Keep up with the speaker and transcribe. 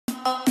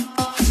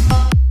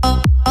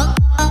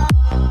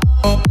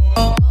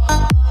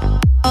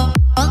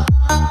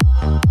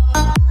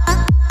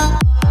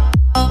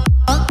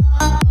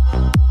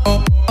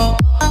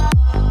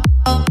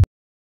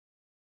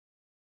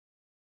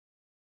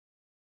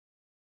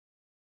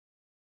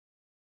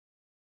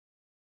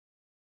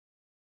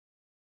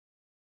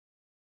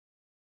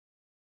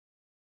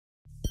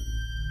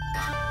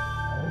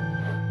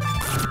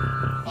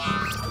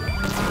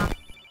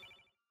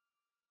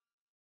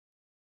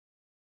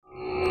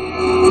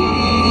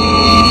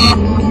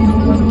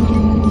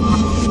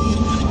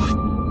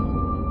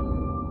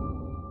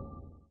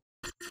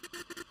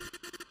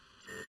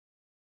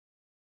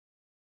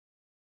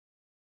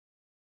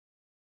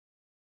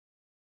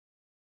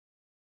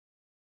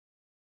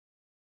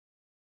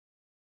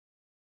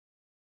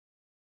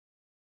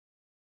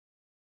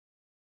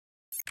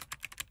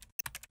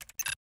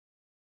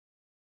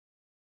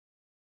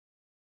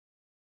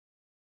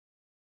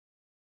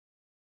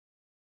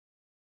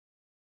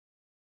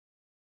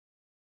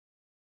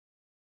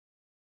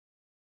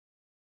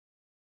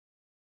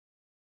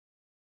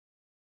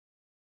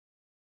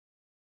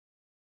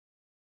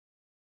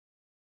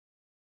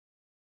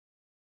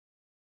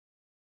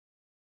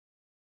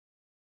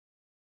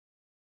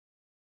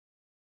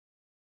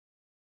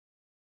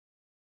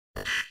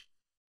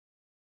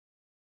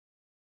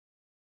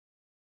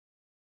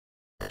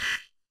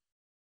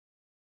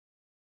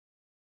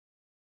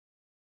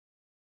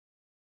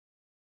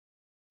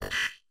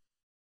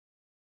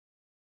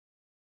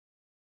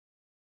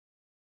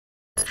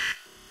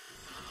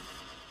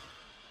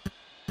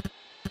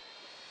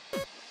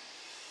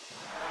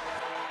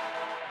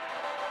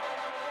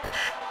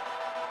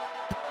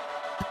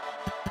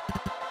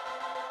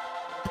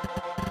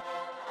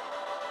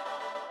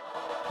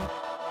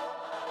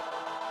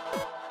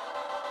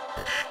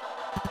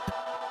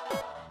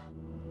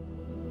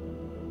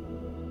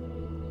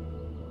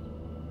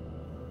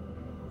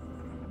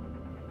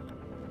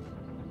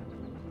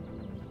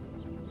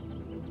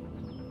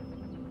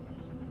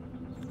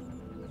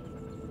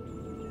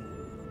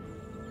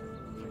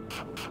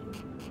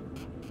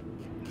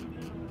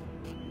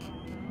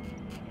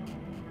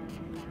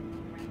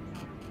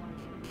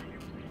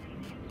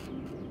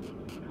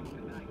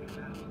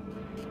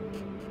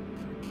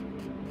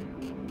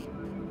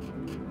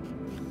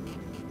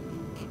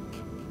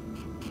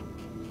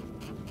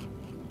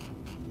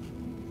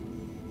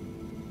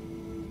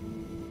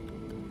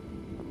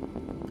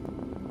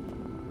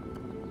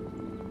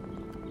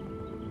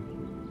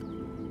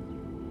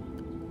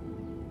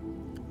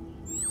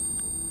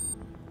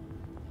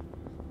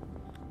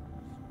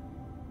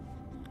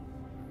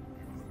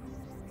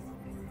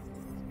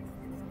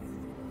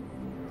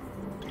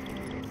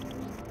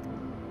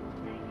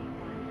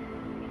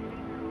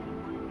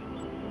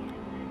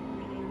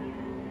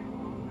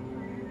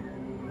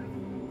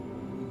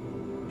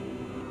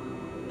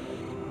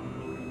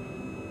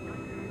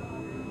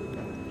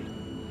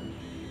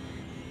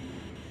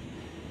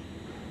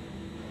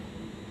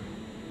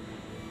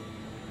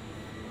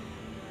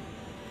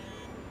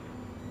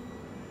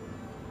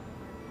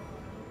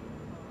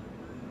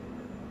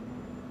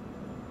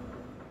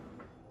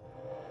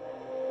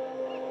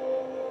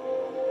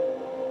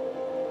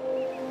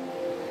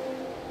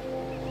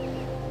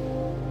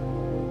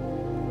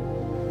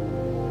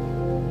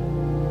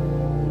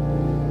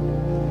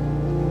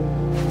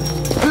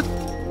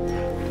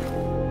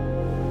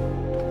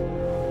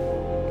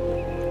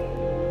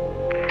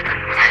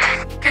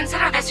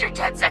Your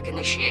DedSec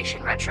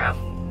initiation, Retro.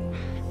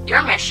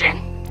 Your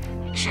mission,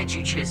 should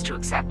you choose to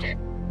accept it,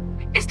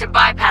 is to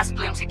bypass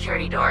Bloom's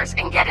security doors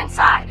and get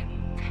inside.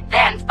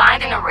 Then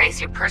find and erase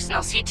your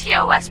personal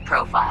CTOS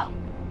profile.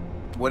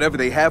 Whatever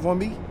they have on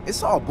me,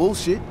 it's all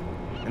bullshit.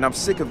 And I'm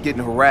sick of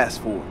getting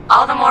harassed for it.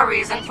 All the more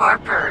reason for a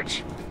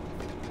purge.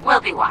 We'll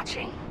be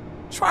watching.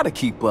 Try to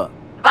keep up.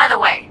 By the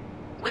way,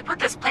 we put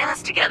this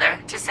playlist together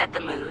to set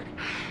the mood.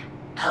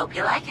 Hope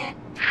you like it.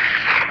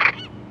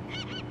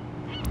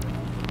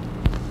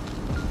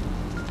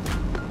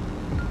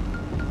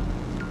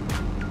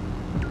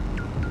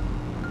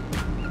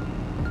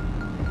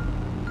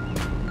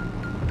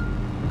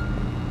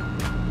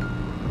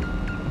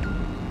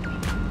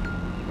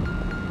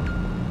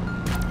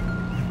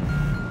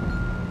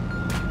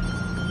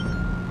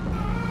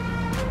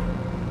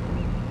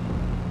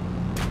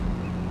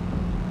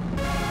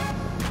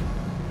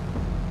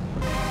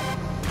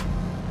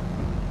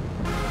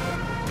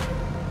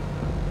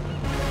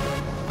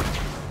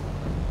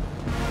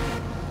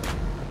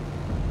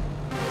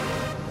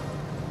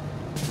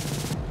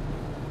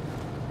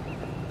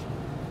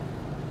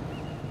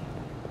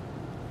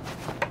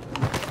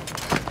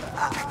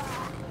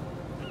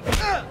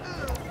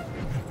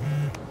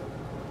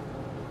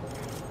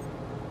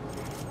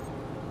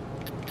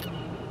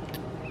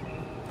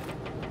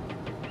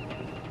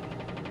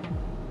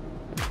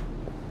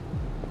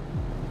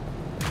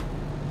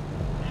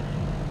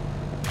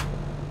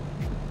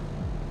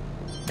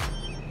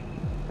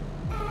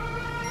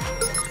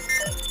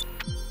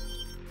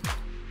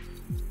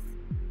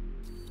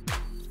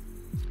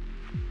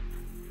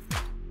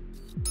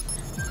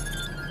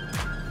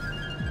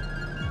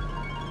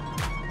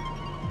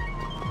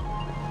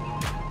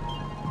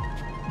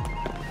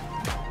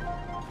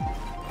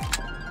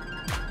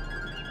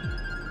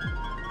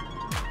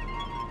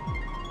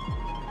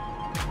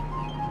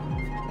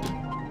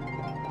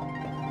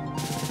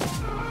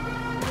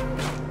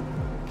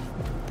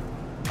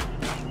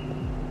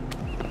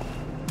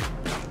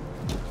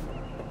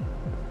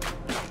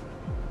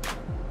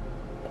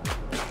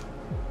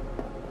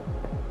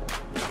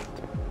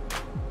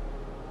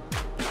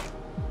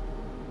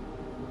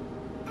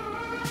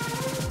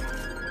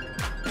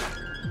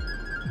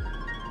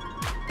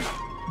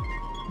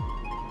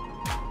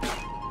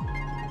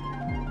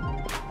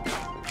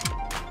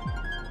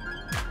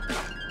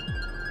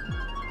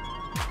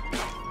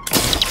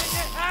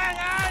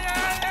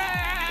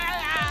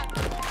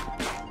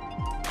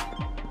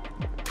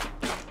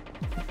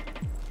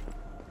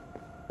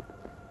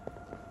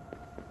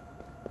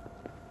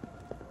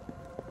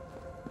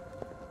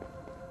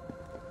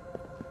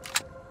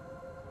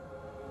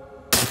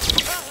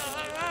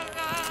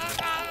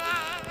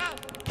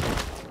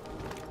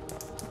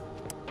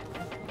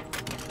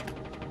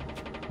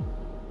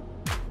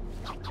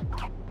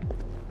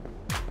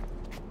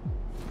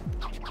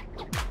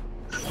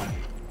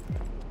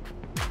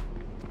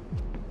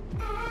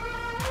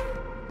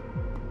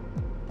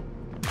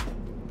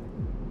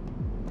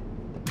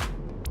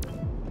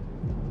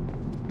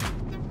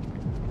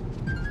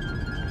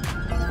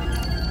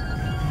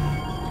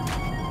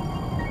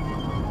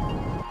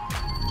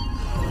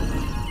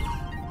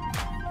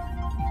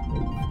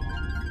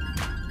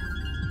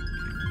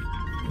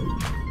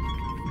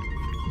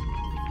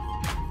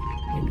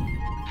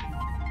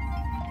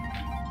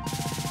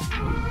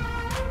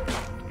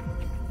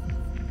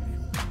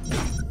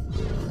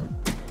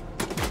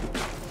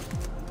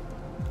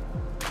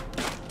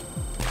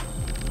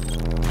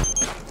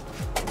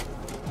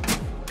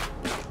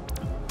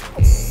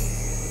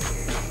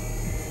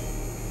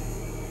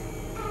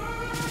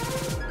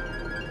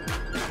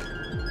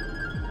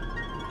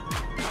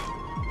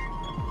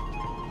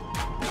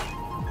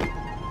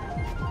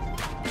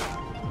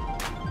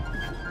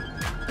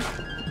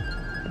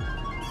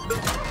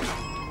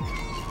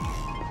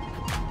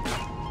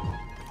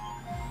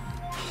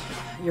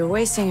 You're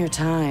wasting your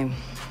time.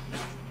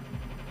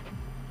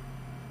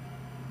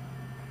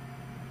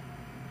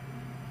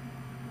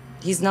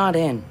 He's not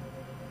in.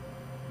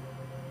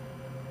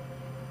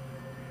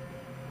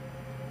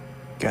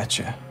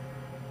 Gotcha.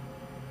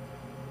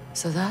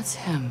 So that's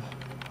him.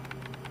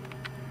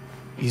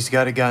 He's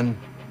got a gun.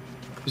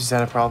 Is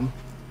that a problem?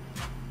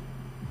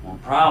 Well,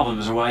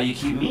 problems are why you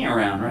keep me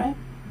around, right?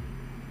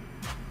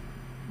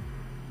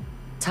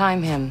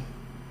 Time him.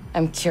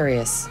 I'm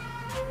curious.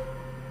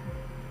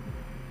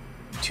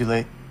 Too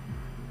late.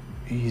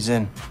 He's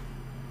in.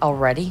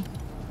 Already?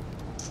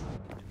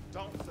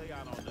 Don't say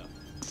I don't know.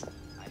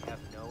 I have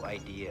no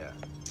idea.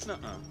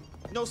 Nuh-uh.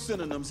 No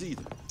synonyms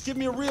either. Give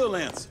me a real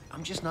answer.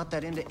 I'm just not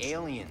that into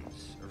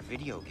aliens or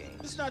video games.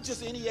 It's not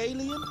just any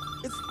alien.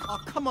 It's... Oh,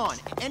 come on.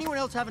 Anyone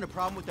else having a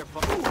problem with their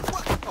phone? Ooh,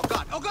 what? Oh,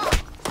 God. Oh, God!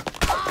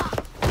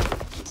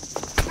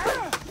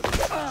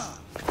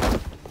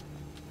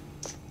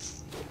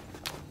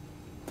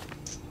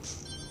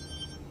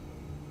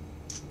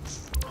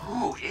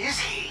 Who is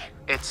he?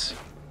 It's...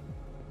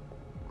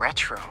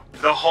 Retro.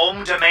 The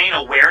home domain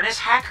awareness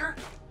hacker?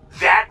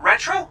 That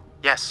Retro?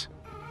 Yes.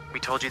 We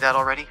told you that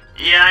already?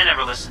 Yeah, I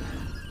never listened.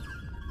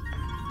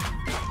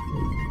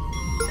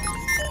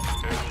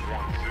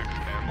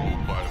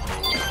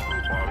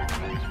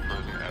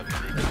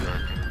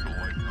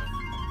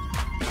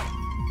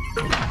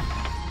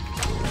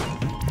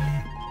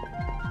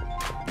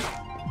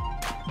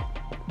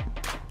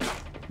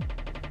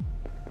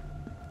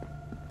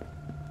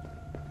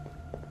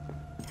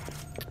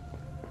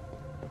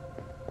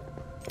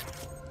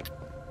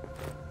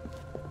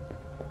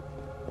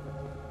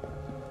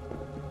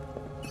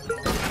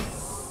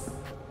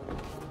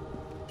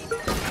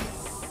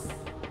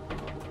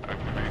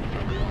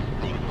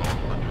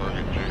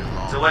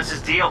 So what's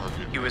his deal?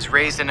 He was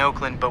raised in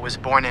Oakland, but was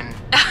born in...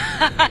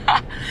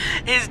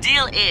 His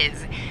deal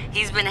is,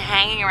 he's been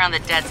hanging around the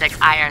DedSec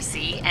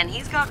IRC, and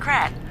he's got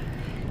cred.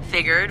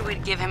 Figured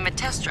we'd give him a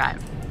test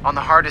drive. on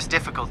the hardest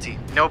difficulty.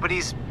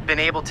 Nobody's been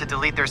able to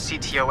delete their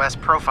CTOS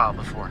profile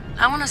before.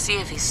 I want to see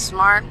if he's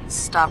smart,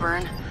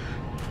 stubborn,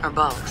 or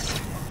both.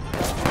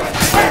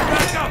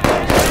 Back up!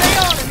 Stay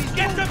on him!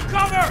 Get some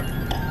cover!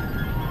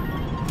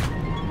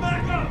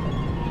 Back up!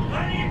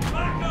 I need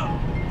backup!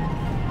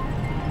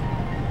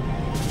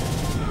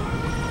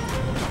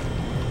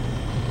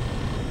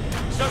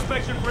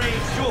 Suspects in range,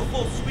 do a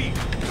full sweep.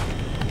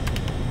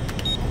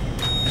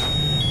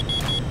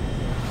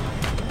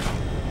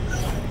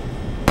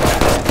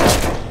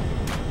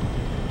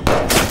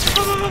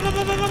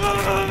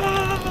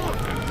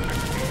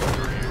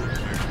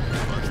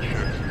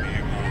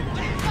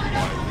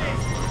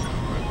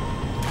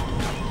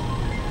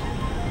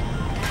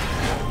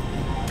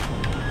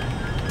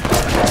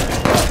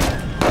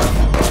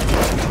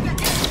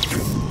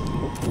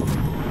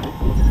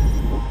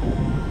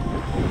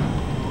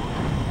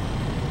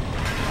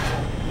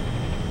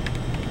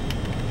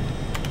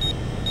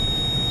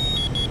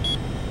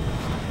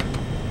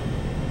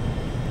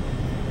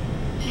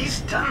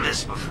 He's done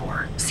this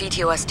before.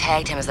 CTOS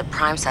tagged him as the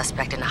prime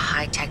suspect in a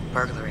high-tech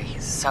burglary,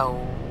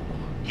 so...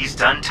 He's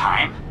done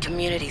time?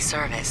 Community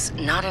service.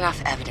 Not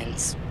enough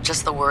evidence.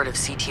 Just the word of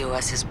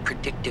CTOS's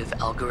predictive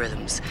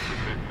algorithms.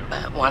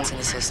 But once in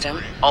the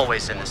system...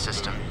 Always in the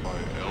system.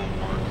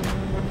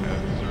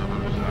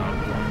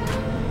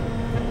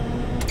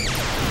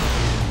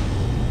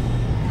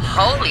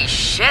 Holy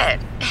shit!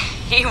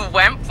 He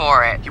went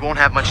for it. He won't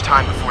have much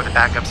time before the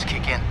backups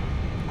kick in.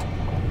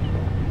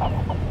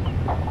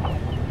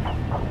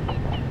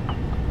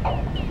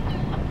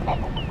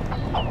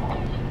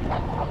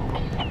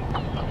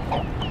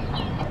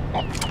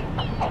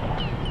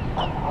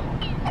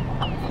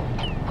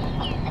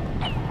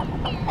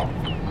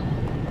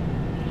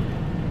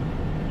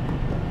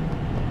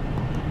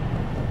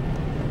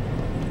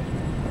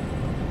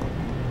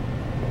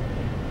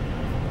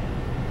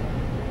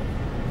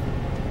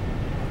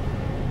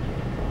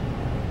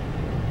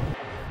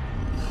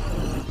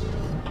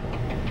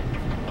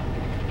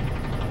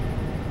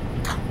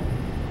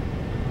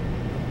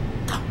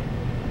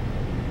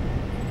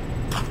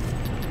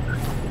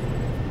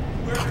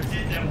 Whoever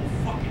did that will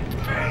fucking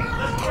pay.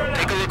 Let's spread out.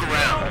 Take a look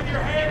around. With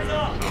your hands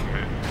up.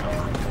 Submit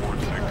number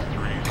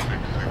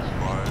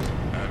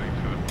 463665, adding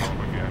to the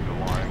propaganda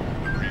line,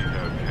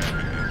 rehab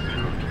 10 and 02.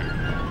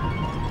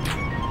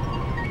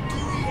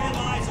 We have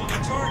eyes on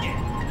the target.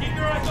 Keep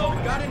your eyes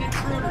open. Got an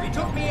intruder. He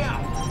took me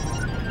out.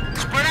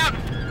 Spread out!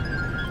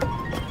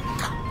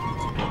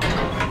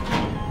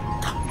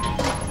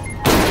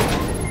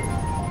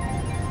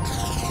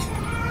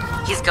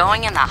 He's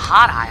going in the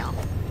hot aisle.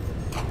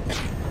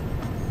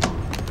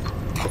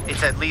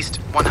 It's at least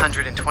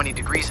 120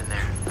 degrees in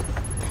there.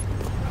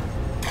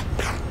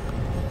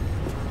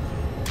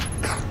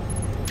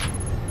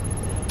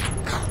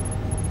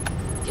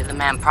 Give the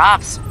man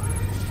props.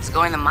 He's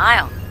going the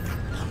mile.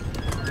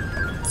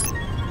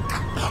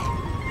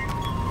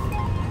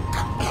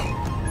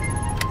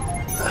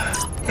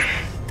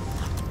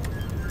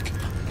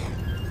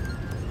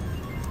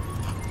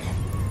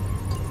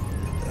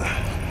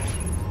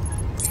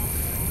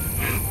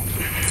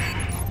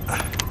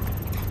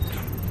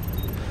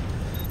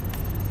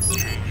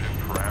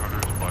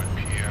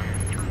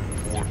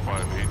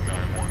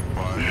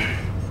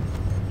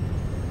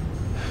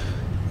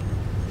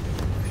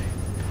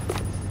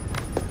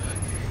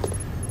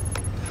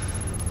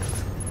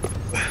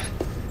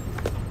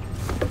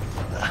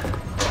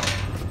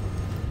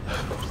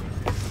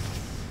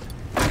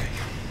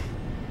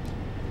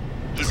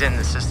 he's in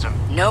the system.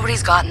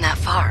 Nobody's gotten that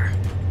far.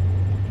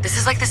 This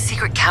is like the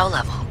secret cow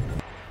level.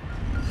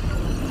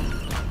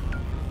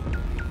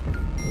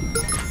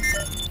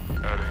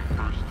 Adding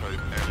first type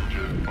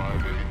antigen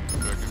 58,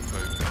 second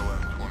type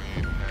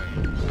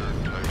LM2810, third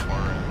type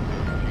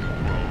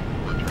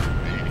RN1712, return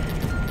 80.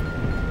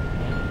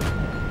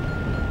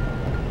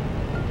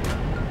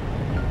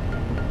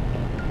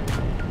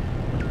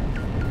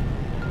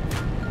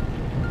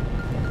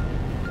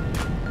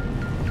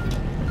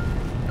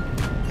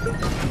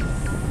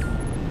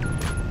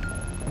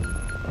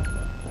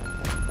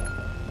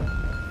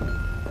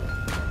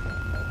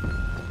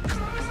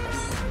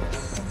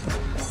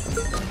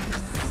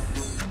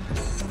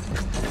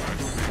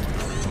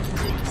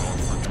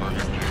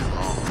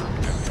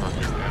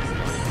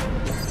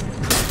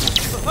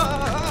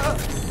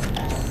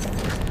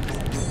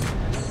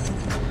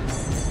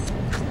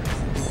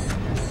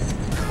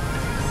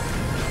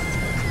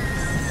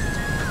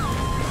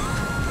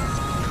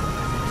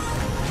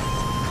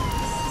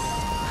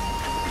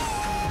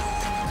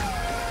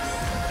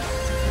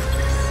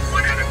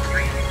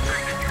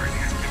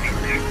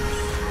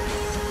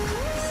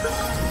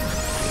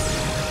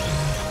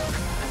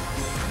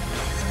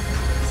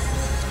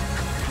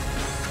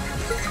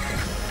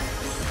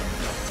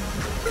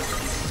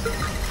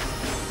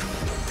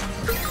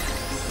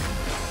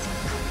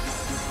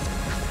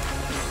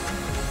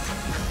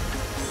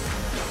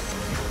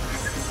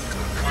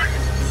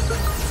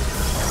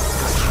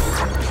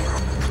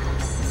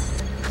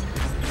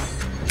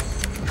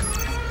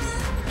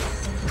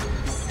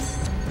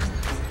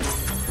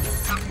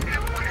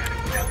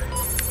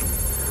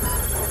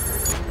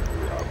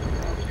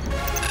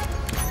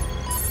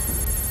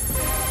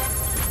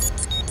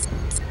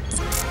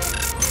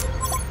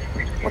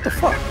 What the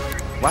fuck?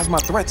 Why's my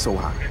threat so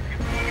high?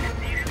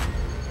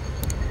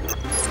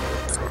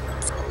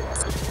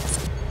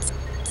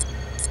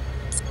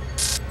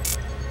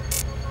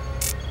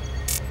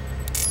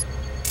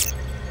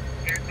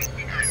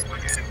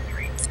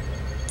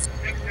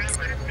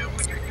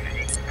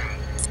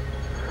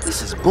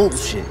 This is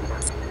bullshit.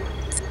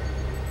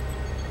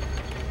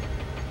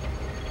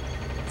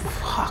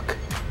 Fuck.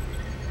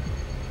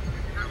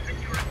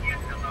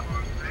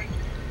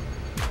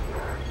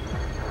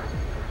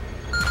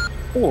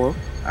 Or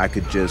I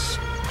could just...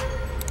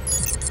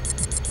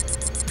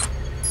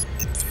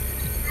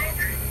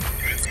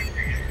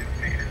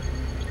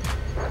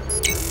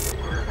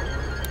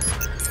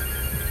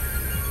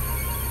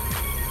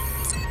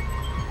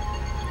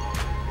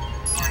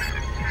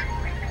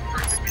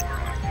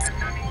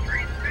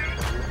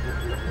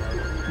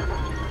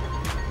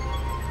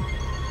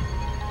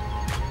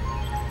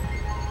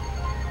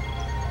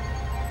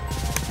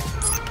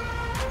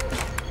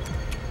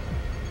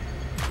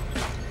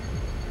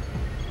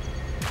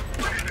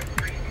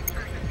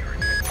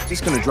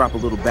 Just gonna drop a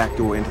little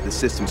backdoor into the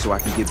system so I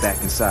can get back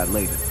inside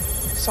later.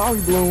 Sorry,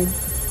 Bloom.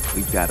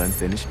 We've got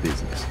unfinished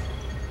business.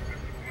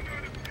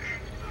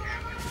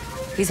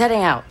 He's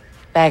heading out.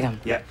 Bag him.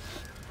 Yep.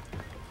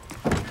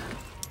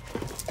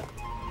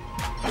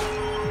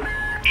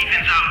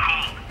 Ethan's out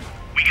cold.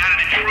 We got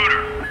an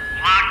intruder.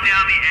 Lock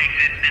down the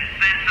exit and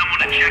send someone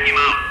to check him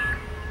out.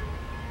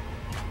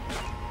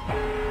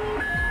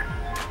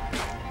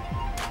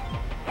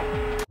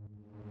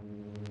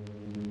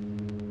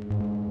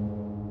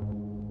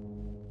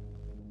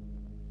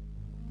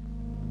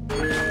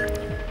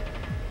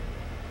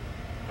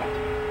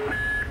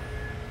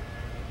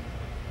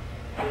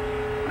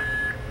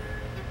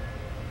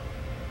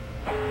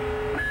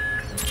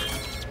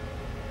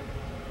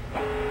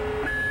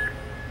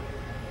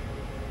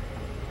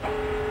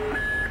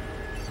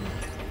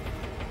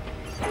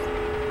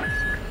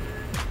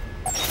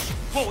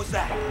 What was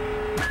that?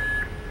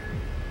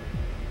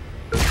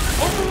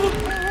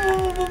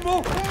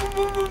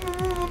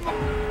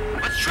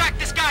 Let's track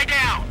this guy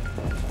down.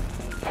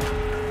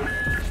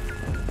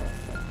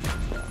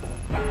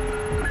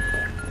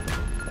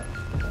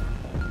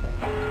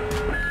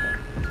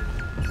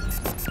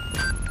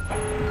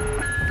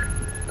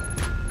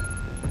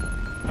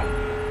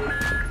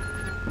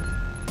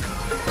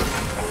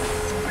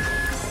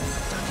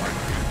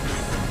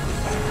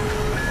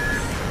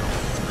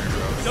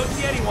 Don't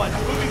see anyone.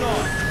 Moving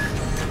on.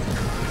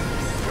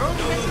 No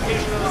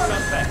location of the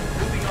suspect.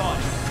 Moving on.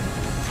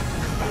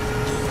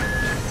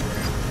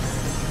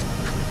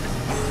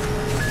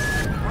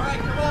 All right,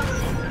 come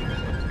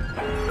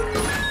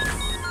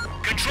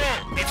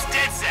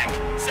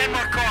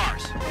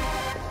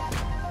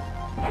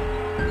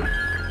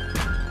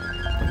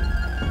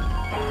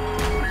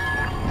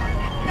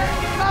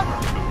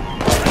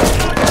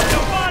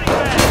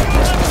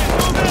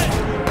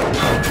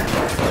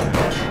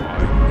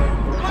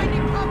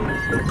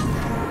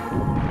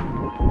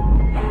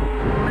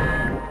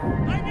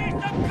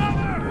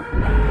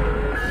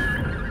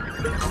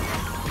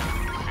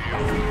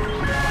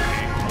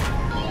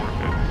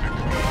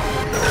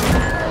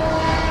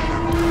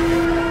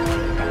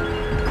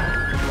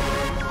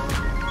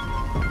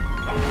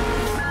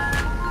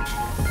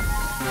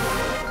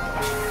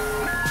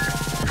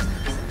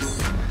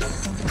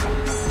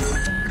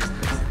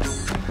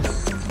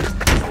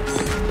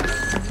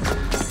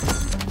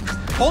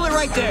Hold it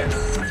right there.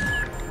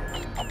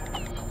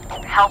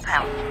 Help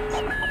him.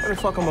 Where the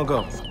fuck am I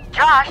go?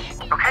 Josh!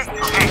 Okay.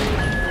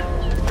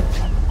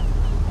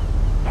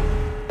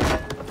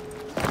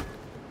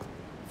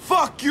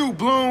 Fuck you,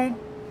 Bloom!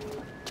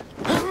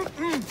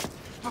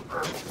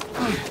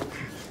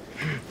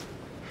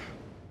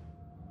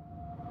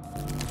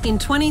 In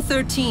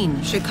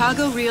 2013,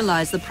 Chicago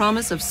realized the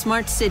promise of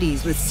smart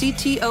cities with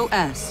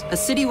CTOS, a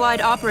citywide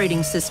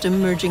operating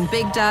system merging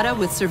big data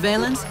with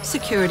surveillance,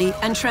 security,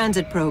 and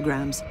transit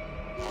programs.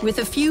 With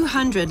a few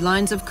hundred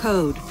lines of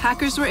code,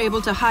 hackers were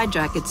able to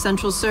hijack its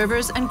central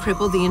servers and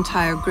cripple the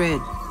entire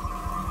grid.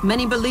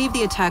 Many believed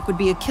the attack would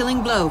be a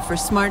killing blow for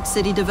smart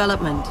city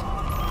development.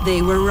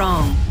 They were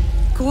wrong.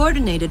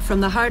 Coordinated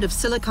from the heart of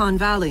Silicon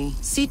Valley,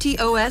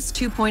 CTOS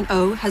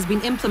 2.0 has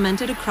been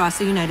implemented across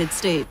the United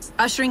States,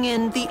 ushering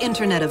in the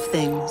Internet of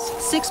Things.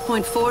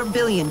 6.4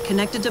 billion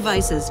connected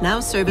devices now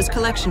serve as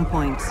collection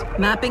points,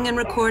 mapping and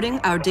recording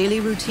our daily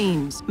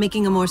routines,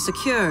 making a more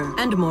secure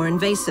and more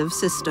invasive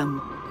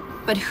system.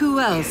 But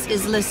who else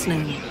is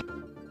listening?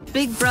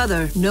 Big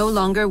Brother no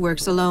longer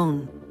works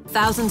alone.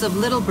 Thousands of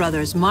little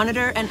brothers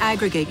monitor and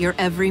aggregate your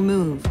every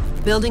move,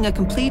 building a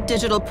complete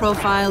digital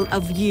profile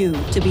of you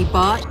to be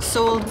bought,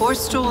 sold, or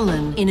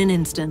stolen in an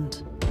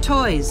instant.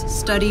 Toys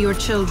study your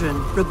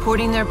children,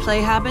 reporting their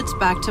play habits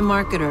back to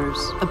marketers.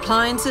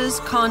 Appliances,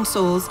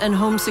 consoles, and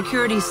home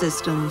security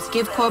systems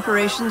give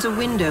corporations a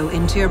window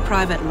into your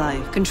private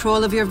life.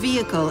 Control of your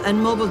vehicle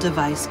and mobile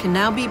device can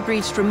now be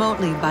breached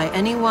remotely by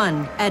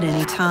anyone at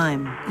any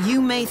time. You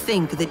may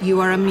think that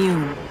you are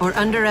immune or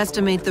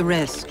underestimate the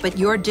risk, but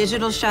your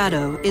digital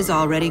shadow is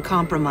already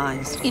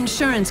compromised.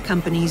 Insurance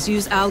companies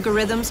use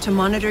algorithms to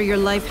monitor your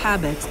life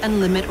habits and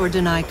limit or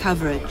deny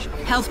coverage.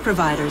 Health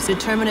providers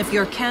determine if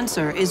your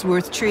cancer is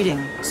worth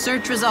treating.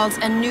 Search results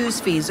and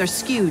news feeds are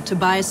skewed to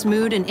bias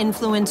mood and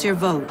influence your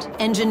vote,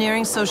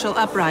 engineering social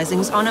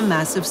uprisings on a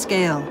massive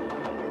scale.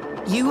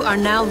 You are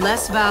now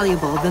less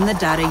valuable than the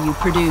data you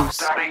produce.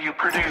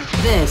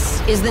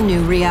 This is the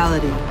new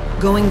reality.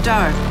 Going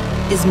dark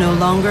is no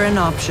longer an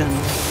option.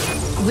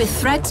 With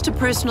threats to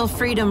personal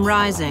freedom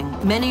rising,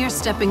 many are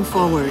stepping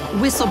forward.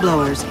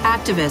 Whistleblowers,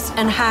 activists,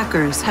 and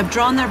hackers have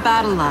drawn their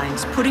battle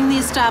lines, putting the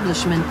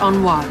establishment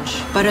on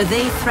watch. But are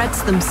they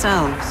threats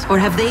themselves, or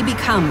have they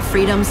become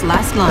freedom's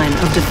last line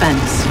of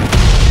defense?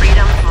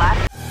 Freedom's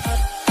last...